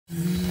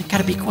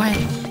Gotta be quiet.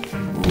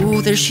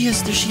 Ooh, there she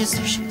is. There she is.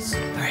 There she is.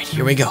 All right,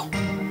 here we go.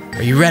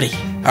 Are you ready?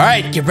 All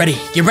right, get ready.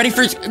 Get ready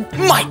for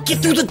Mike. Get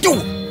through the door.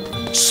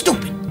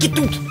 Stupid. Get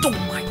through the door,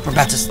 Mike. We're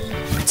about to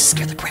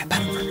scare the crap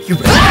out of her. You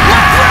ready?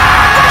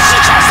 What is she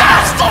chasing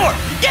us for?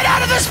 Get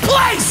out of this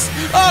place!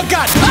 Oh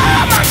God!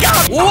 Oh my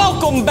God!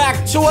 Welcome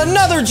back to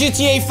another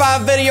GTA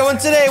 5 video,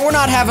 and today we're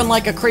not having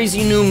like a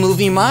crazy new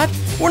movie mod.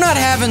 We're not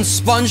having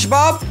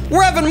SpongeBob.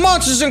 We're having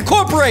Monsters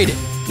Incorporated.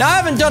 Now I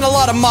haven't done a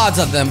lot of mods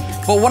of them,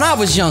 but when I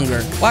was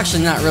younger, well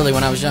actually not really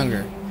when I was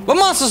younger, but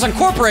Monsters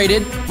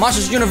Incorporated,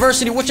 Monsters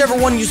University, whichever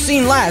one you've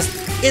seen last,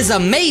 is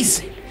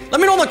amazing. Let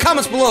me know in the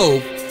comments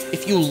below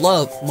if you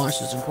love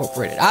Monsters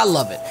Incorporated. I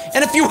love it.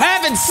 And if you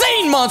haven't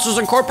seen Monsters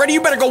Incorporated,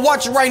 you better go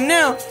watch it right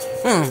now.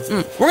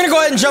 We're gonna go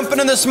ahead and jump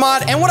into this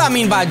mod, and what I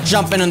mean by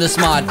jumping in this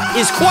mod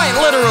is quite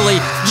literally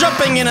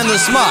jumping in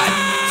this mod.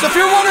 So if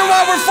you're wondering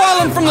why we're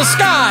falling from the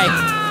sky,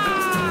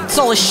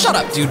 Sully, shut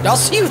up, dude. I'll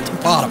see you at the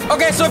bottom.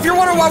 Okay, so if you're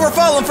wondering why we're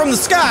falling from the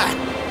sky,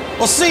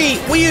 well,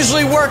 see, we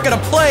usually work at a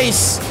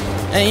place,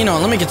 and you know,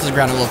 let me get to the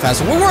ground a little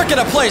faster. We work at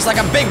a place like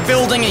a big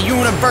building,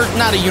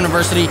 not a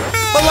university,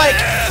 but like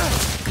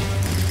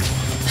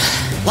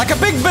a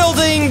big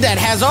building that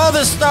has all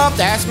this stuff.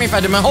 They ask me if I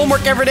do my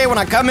homework every day when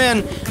I come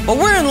in, but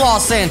we're in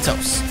Los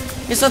Santos.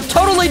 It's a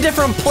totally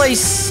different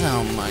place.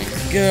 Oh my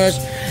gosh.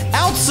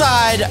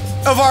 Outside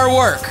of our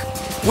work,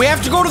 we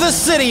have to go to the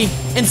city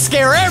and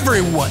scare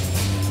everyone.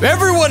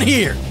 Everyone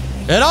here.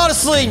 And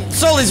honestly,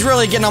 Sully's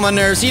really getting on my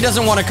nerves. He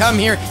doesn't want to come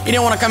here. He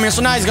didn't want to come here,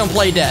 so now he's gonna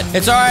play dead.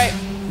 It's all right,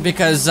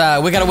 because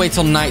we gotta wait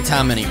till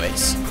nighttime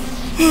anyways.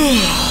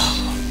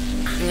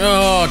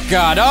 Oh,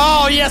 God.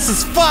 Oh, yes,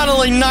 it's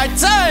finally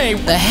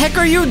nighttime. The heck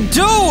are you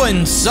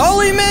doing,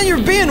 Sully, man?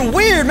 You're being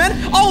weird,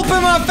 man. All up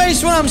in my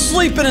face when I'm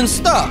sleeping and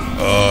stuff.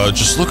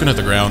 Just looking at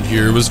the ground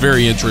here. It was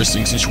very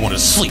interesting since you wanted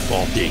to sleep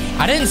all day.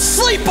 I didn't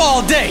sleep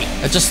all day.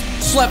 I just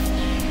slept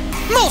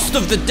most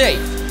of the day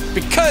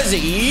because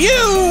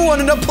you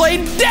wanted to play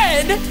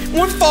dead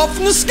when we fall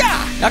from the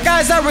sky. Now,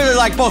 guys, I really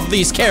like both of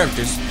these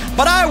characters,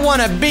 but I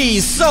want to be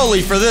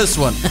Sully for this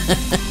one.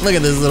 Look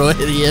at this little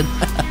idiot.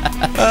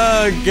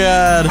 Oh,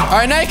 God. All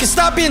right, now you can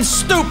stop being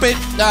stupid.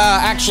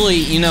 Actually,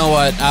 you know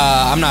what?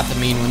 I'm not the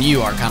mean one.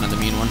 You are kind of the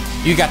mean one.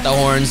 You got the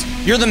horns.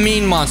 You're the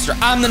mean monster.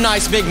 I'm the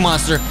nice big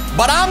monster,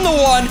 but I'm the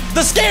one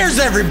that scares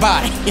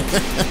everybody.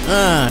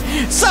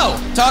 So,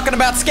 talking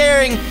about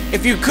scaring,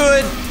 if you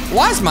could,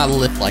 why is my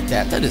lip like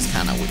that? That is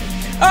kind of weird.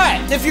 All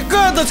right, if you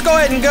could, let's go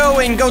ahead and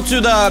go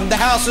to the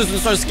houses and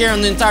start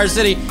scaring the entire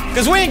city,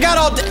 because we ain't got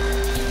all day.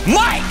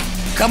 Mike,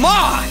 come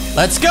on.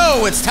 Let's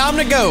go. It's time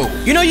to go.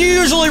 You know, you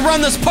usually run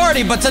this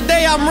party, but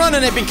today I'm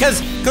running it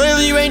because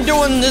clearly you ain't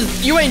doing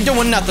this. You ain't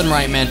doing nothing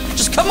right, man.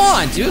 Just come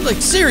on, dude. Like,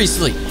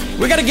 seriously.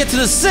 We got to get to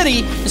the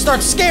city and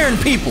start scaring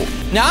people.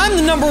 Now, I'm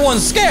the #1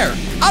 scare.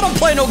 I don't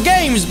play no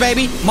games,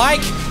 baby.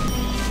 Mike,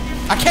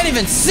 I can't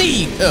even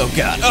see. Oh,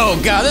 God. Oh,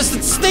 God. This is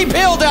a steep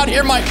hill down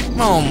here, Mike.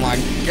 Oh, my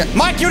God.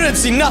 Mike, you didn't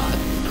see nothing.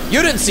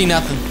 You didn't see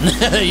nothing.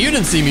 You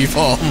didn't see me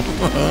fall.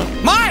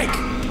 Mike!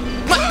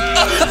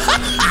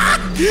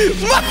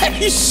 Mike,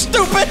 you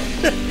stupid!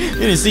 You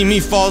didn't see me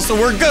fall, so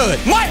we're good.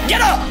 Mike,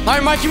 get up! All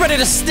right, Mike, you ready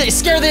to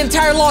scare the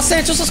entire Los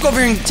Angeles? Let's go over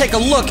here and take a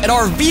look at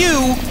our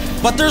view.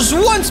 But there's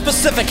one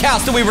specific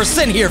house that we were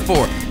sent here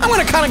for. I'm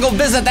gonna kind of go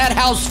visit that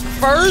house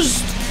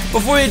first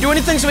before we do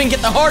anything so we can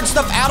get the hard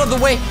stuff out of the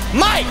way.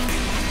 Mike!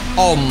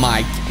 Oh,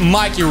 Mike,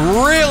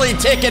 you're really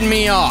ticking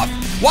me off.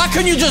 Why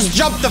couldn't you just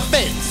jump the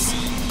fence?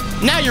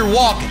 Now you're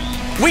walking.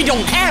 We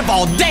don't have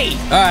all day.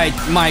 All right,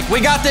 Mike,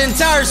 we got the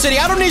entire city.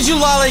 I don't need you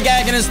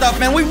lollygagging and stuff,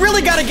 man. We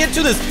really got to get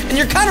to this, and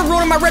you're kind of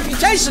ruining my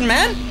reputation,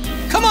 man.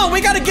 Come on,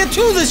 we got to get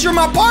to this. You're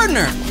my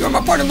partner. You're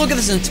my partner. Look at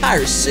this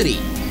entire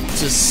city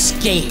to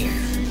scare.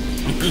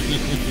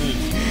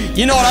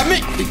 You know what I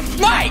mean?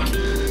 Mike,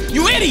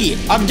 you idiot.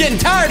 I'm getting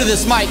tired of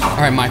this, Mike. All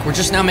right, Mike, we're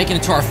just now making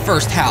it to our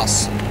first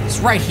house. It's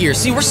right here.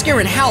 See, we're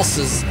scaring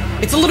houses.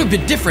 It's a little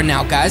bit different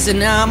now, guys,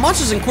 and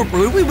Monsters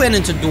Incorporated, we went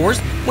into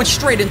doors, went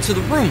straight into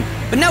the room.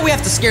 But now we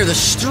have to scare the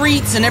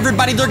streets and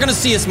everybody. They're gonna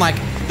see us, Mike.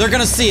 They're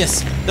gonna see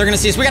us. They're gonna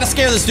see us. We gotta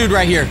scare this dude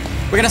right here.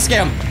 We gotta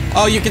scare him.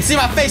 Oh, you can see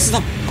my face.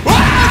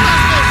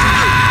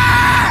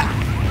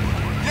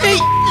 Hey!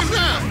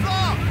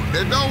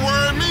 It don't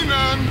worry me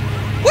none.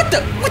 What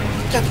the? What?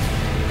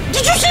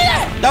 Did you see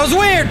that? That was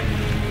weird.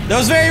 That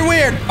was very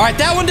weird. All right,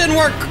 that one didn't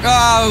work,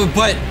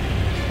 but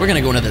we're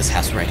gonna go into this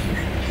house right here.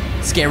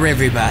 Scare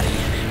everybody.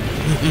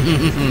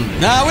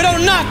 No, we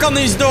don't knock on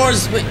these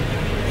doors.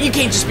 You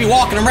can't just be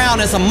walking around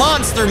as a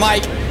monster,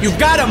 Mike. You've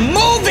got to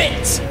move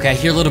it. Okay, I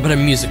hear a little bit of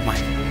music,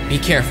 Mike. Be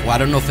careful. I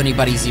don't know if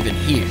anybody's even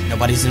here.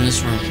 Nobody's in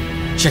this room.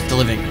 Check the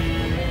living room.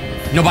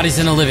 Nobody's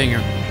in the living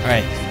room. All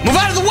right. Move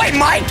out of the way,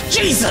 Mike.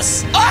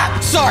 Jesus. Ah,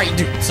 sorry,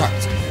 dude. Sorry.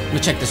 Let me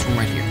check this room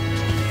right here.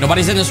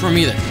 Nobody's in this room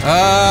either.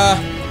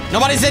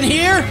 Nobody's in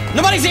here?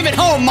 Nobody's even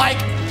home,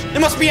 Mike. They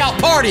must be out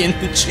partying.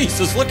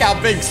 Jesus, look how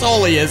big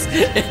Sully is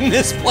in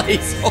this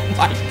place. Oh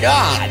my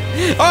God.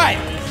 All right,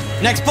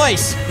 next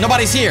place.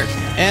 Nobody's here.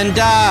 And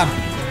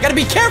gotta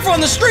be careful on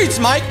the streets,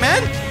 Mike,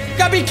 man.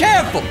 Gotta be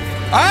careful.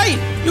 All right?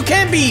 You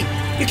can't be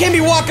You can't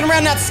be walking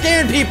around not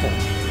scaring people.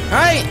 All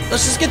right,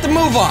 let's just get the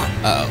move on.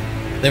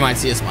 Uh-oh. They might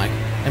see us, Mike.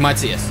 They might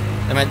see us.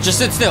 They might just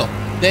sit still.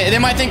 They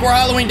might think we're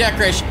Halloween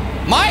decoration.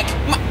 Mike!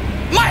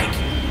 Mike!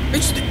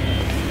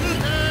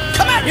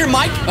 Come out here,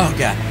 Mike! Oh,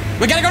 God.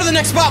 We gotta go to the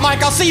next spot,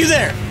 Mike. I'll see you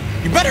there.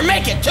 You better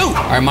make it, too. All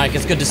right, Mike,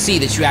 it's good to see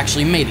that you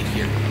actually made it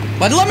here.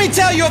 But let me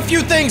tell you a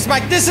few things,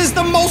 Mike. This is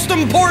the most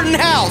important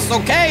house,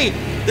 okay?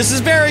 This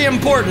is very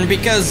important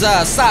because,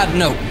 side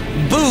note,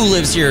 Boo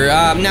lives here.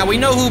 Now, we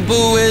know who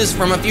Boo is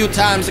from a few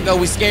times ago.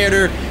 We scared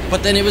her,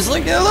 but then it was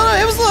like a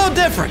little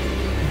different.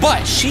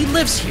 But she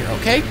lives here,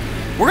 okay?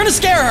 We're gonna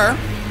scare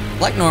her,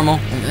 like normal.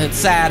 It's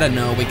sad, I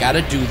know, we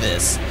gotta do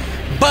this.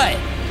 But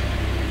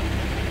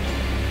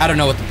I don't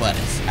know what the plan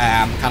is.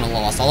 I'm kind of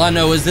lost. All I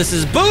know is this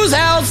is Boo's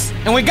house,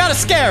 and we gotta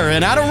scare her,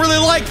 and I don't really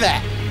like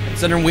that.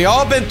 Considering we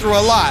all been through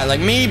a lot.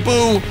 Like me,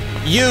 Boo,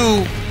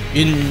 you,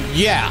 and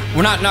yeah.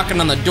 We're not knocking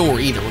on the door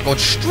either. We're going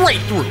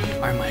straight through.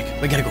 All right,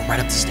 Mike, we gotta go right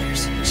up the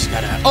stairs. We just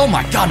gotta, oh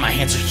my God, my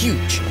hands are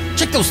huge.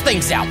 Check those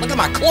things out. Look at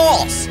my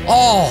claws.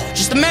 Oh,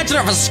 just imagine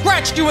if I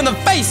scratched you in the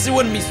face, it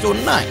wouldn't be so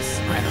nice.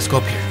 All right, let's go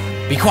up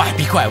here. Be quiet,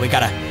 be quiet. We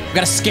gotta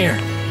scare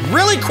her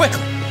really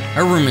quickly.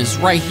 Her room is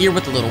right here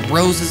with the little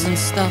roses and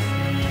stuff.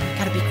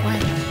 Gotta be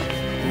quiet.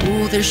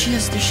 Ooh, there she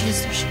is, there she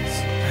is, there she is.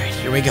 All right,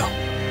 here we go.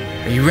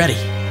 Are you ready?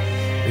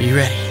 Are you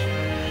ready?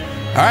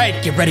 All right,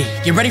 get ready.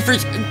 Get ready for,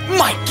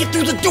 Mike, get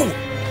through the door.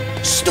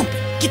 Stupid,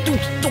 get through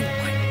the door,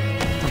 Mike.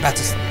 We're about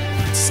to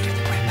scare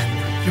the crap out of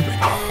her. You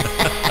ready?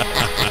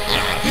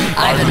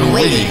 I've been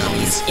waiting on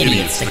these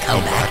idiots to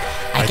come back.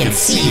 I can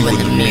see you in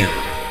the mirror.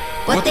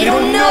 But they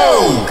don't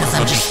know, because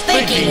I'm just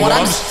thinking what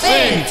I'm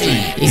saying to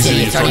you. These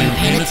idiots aren't even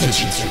paying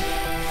attention to me.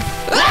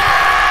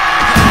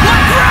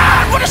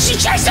 What is she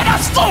chasing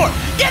us for?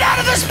 Get out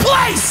of this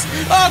place!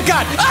 Oh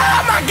God!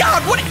 Oh my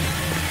God! What?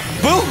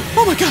 Boo!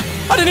 Oh my God!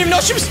 I didn't even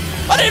know she was.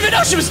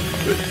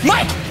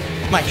 Mike!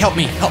 Mike, help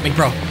me,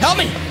 bro. Help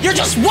me! You're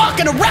just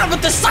walking around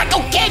with this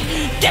psycho kid.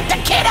 Get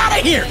the kid out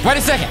of here! Wait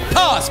a second.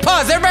 Pause.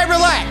 Everybody,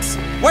 relax.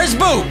 Where's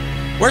Boo?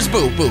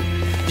 Boo?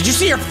 Did you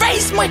see her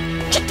face, Mike?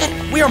 Check that.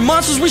 We are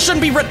monsters. We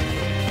shouldn't be.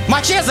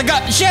 Mike, she has a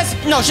gun.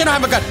 No, she don't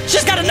have a gun.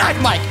 She's got a knife,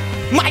 Mike.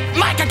 Mike,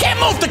 I can't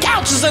move. The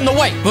couch is in the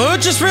way. Boo,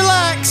 just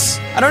relax.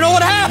 I don't know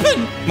what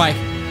happened. Mike,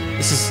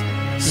 this is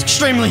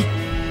extremely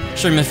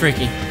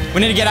freaky. We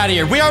need to get out of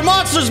here. We are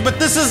monsters, but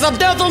this is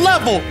another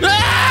level.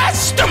 Ah,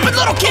 stupid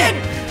little kid.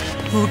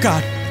 Oh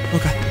God.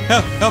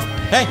 Help.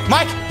 Hey,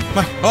 Mike.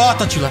 Oh, I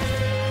thought you left.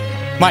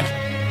 Mike,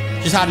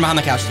 she's hiding behind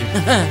the couch, dude.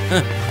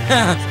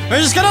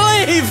 We're just gonna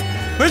leave.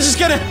 We're just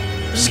gonna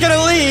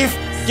leave.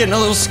 Getting a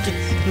little scared.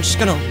 I'm just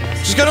gonna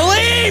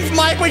leave,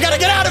 Mike. We gotta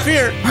get out of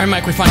here. All right,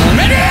 Mike, we finally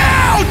made it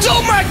out.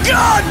 Oh my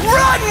God,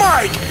 run,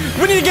 Mike.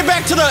 We need to get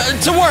back to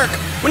work.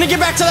 We need to get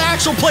back to the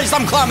actual place.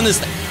 I'm climbing this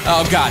thing.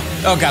 Oh God,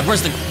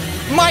 where's the,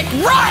 Mike,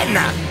 run.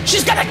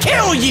 She's gonna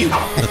kill you.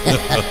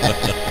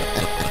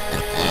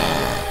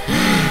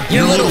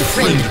 Your little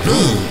friend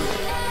Boo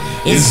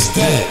is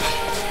dead.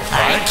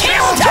 I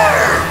killed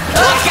her.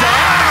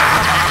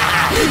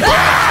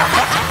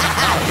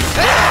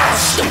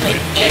 Stupid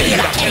idiot,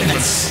 I can't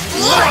even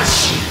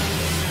slush you.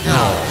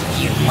 Oh,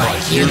 you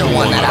Mike, you're the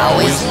one that I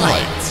always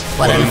liked.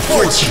 But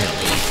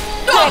unfortunately...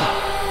 Oh!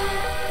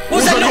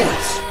 What was that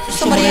noise? Is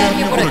somebody out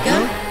here with a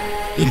gun?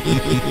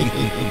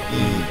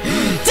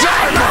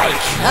 Die, Mike!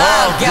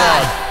 Oh,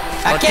 God.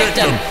 I kicked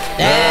him.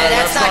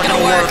 That's not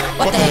gonna work.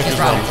 What the heck is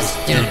wrong with this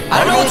dude?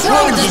 I don't know what's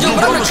wrong with this dude,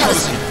 but I'm gonna try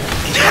this.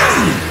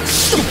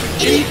 Stupid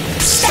idiot!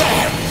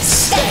 Stab!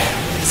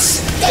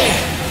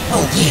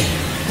 Oh,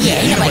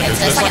 yeah, you know my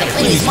guns. I gotta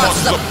clean these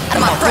monsters up out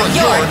of my front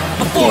yard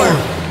before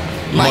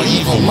my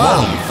evil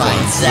mom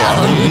finds out.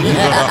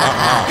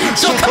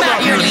 She'll come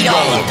out here and eat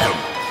all of them.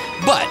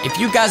 But if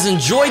you guys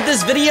enjoyed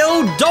this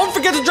video, don't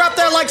forget to drop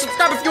that like,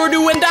 subscribe if you're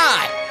new, and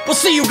die. We'll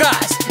see you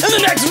guys in the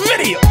next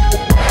video.